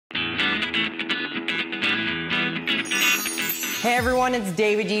Hey everyone, it's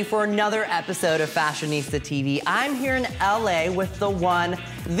David G for another episode of Fashionista TV. I'm here in LA with the one,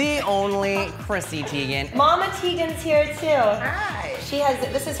 the only Chrissy Teigen. Mama Teigen's here too. Hi.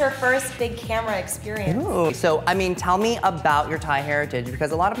 This is her first big camera experience. Ooh. So, I mean, tell me about your Thai heritage,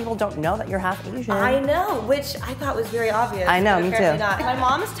 because a lot of people don't know that you're half Asian. I know, which I thought was very obvious. I know, me too. Not. My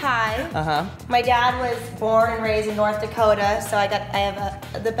mom's Thai. Uh-huh. My dad was born and raised in North Dakota, so I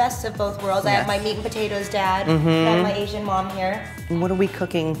have the best of both worlds. Yes. I have my meat and potatoes dad, and I have my Asian mom here. And what are we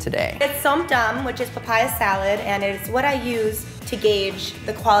cooking today? It's som tam, which is papaya salad, and it's what I use to gauge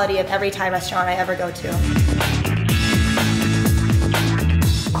the quality of every Thai restaurant I ever go to.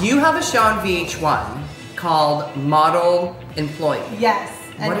 You have a show on VH1 called Model Employee. Yes.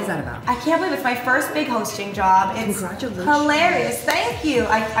 What is that about? I can't believe it's my first big hosting job. It's Congratulations. hilarious. Thank you.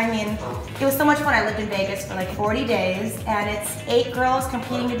 I mean, it was so much fun. I lived in Vegas for like 40 days, and it's 8 girls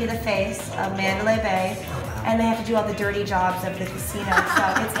competing to be the face of Mandalay Bay, and they have to do all the dirty jobs of the casino.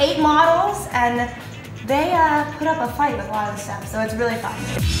 So it's 8 models, and they put up a fight with a lot of the stuff, so it's really fun.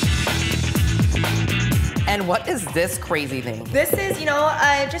 And what is this crazy thing? This is,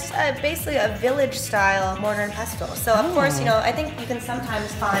 just basically a village-style mortar and pestle. So of course, I think you can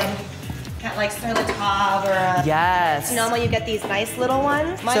sometimes find like sur la table or yes. Sonoma, you get these nice little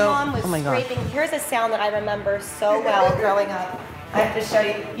ones. My mom was scraping. Here's a sound that I remember so well growing up. I have to show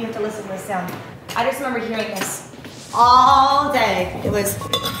you. You have to listen to this sound. I just remember hearing this all day. It was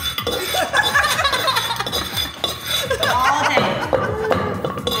all day.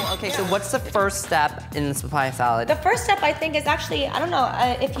 Okay, so what's the first step in this papaya salad? The first step, I think, is actually, I don't know,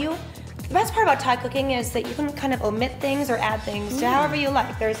 the best part about Thai cooking is that you can kind of omit things or add things to however you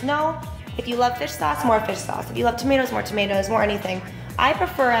like. There's no, if you love fish sauce, more fish sauce. If you love tomatoes, more anything. I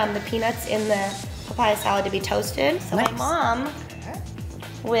prefer the peanuts in the papaya salad to be toasted. So my mom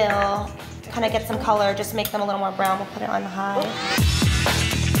will kind of get some color, just make them a little more brown. We'll put it on high.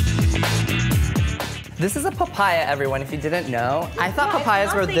 This is a papaya, everyone, if you didn't know. I thought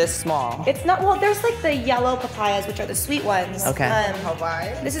papayas were this small. It's not, well, there's like the yellow papayas, which are the sweet ones. Okay.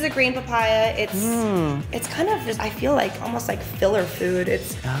 This is a green papaya. It's kind of just, I feel like, almost like filler food.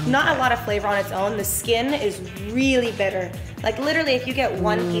 It's not a lot of flavor on its own. The skin is really bitter. Like literally, if you get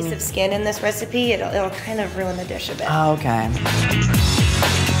one piece of skin in this recipe, it'll kind of ruin the dish a bit. Okay.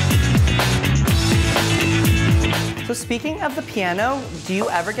 So speaking of the piano, do you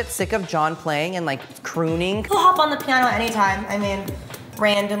ever get sick of John playing and like crooning? He'll hop on the piano anytime. I mean,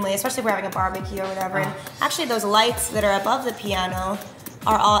 randomly, especially if we're having a barbecue or whatever. And actually those lights that are above the piano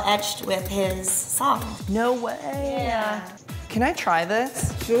are all etched with his song. No way. Yeah. Can I try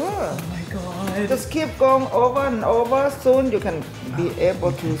this? Sure. Oh my God. Just keep going over and over. Soon you can be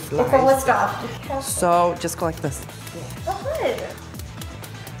able to slice. Before we stop. So just go like this. Oh, good.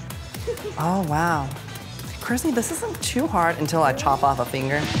 Oh, wow. Chrissy, this isn't too hard until I chop off a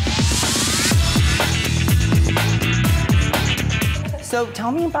finger. So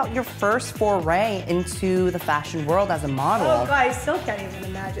tell me about your first foray into the fashion world as a model. Oh God, I still can't even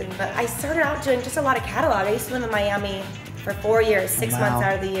imagine. But I started out doing just a lot of catalog. I used to live in Miami for 4 years, 6 months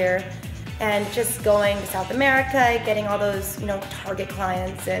out of the year. And just going to South America, getting all those, Target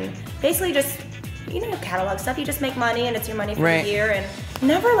clients, and basically just, catalog stuff. You just make money and it's your money for the year. And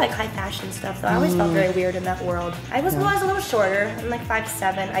never like high fashion stuff, though. I always felt very weird in that world. I was a little shorter. I'm like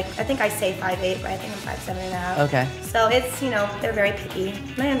 5'7". I think I say 5'8", but I think I'm 5'7.5". Okay. So it's, they're very picky.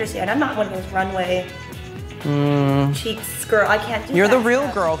 And I understand. I'm not one of those runway cheeks girl. I can't do that. You're the real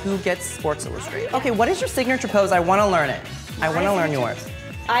girl who gets Sports Illustrated. Okay, what is your signature pose? I want to learn it. I want to learn yours.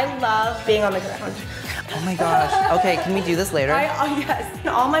 I love being on the ground. Oh my gosh. Okay, can we do this later? Yes.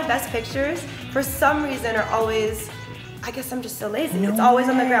 All my best pictures, for some reason, are always, I guess I'm just so lazy. It's always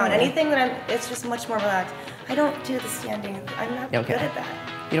on the ground. Anything that it's just much more relaxed. I don't do the standing. I'm not good at that.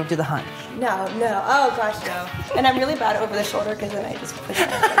 You don't do the hunch? No. Oh gosh, no. And I'm really bad over the shoulder because then I just push it.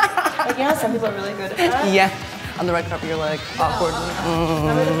 Like, some people are really good at that. Yeah. On the right cup of your leg, awkward.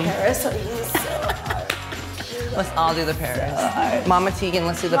 Remember the Paris? It was so hard. Let's all do the Paris. Mama Teigen,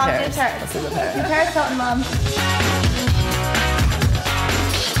 let's do the Paris. Let's do the Paris. Do Paris Hilton, Mom.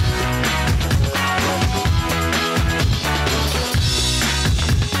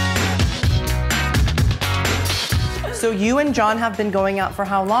 So you and John have been going out for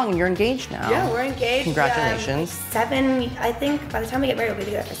how long? You're engaged now. Yeah, we're engaged. Congratulations. 7, I think by the time we get married, we'll be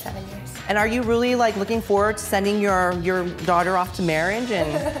together for 7 years. And are you really like looking forward to sending your daughter off to marriage?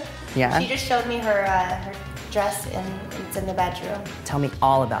 And yeah. She just showed me her dress and it's in the bedroom. Tell me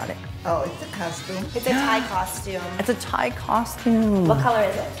all about it. Oh, it's a costume. It's a Thai costume. It's a Thai costume. What color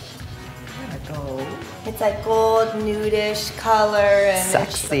is it? Gold. It's like gold, nudish color, and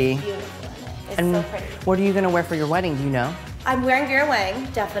sexy. It's beautiful. It's and so pretty. what are you gonna wear for your wedding? Do you know? I'm wearing Vera Wang,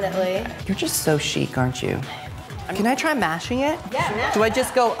 definitely. You're just so chic, aren't you? Can I try mashing it? Yeah. Do I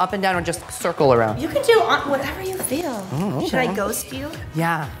just go up and down or just circle around? You can do whatever you feel. Okay. Should I ghost you?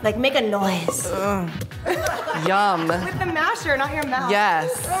 Yeah. Like make a noise. Yum. With the masher, not your mouth.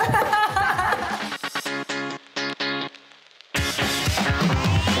 Yes.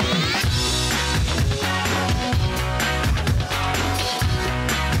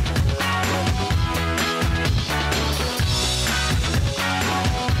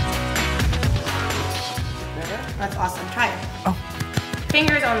 That's awesome. Try it. Oh.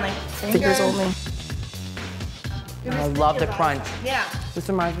 Fingers only. Fingers only. I love the crunch. Yeah. This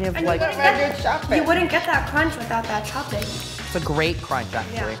reminds me of And like, you wouldn't get that crunch without that chopping. it's a great crunch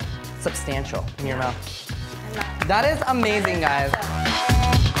actually. Yeah. Substantial in your mouth. I love it. That is amazing, guys.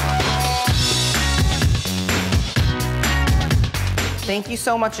 Thank you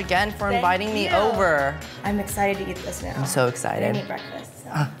so much again for inviting me over. I'm excited to eat this now. I'm so I excited. need breakfast.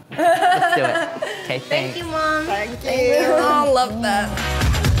 So. Let's do it. Okay, thanks. Thank you, Mom. Thank you. Oh, love that.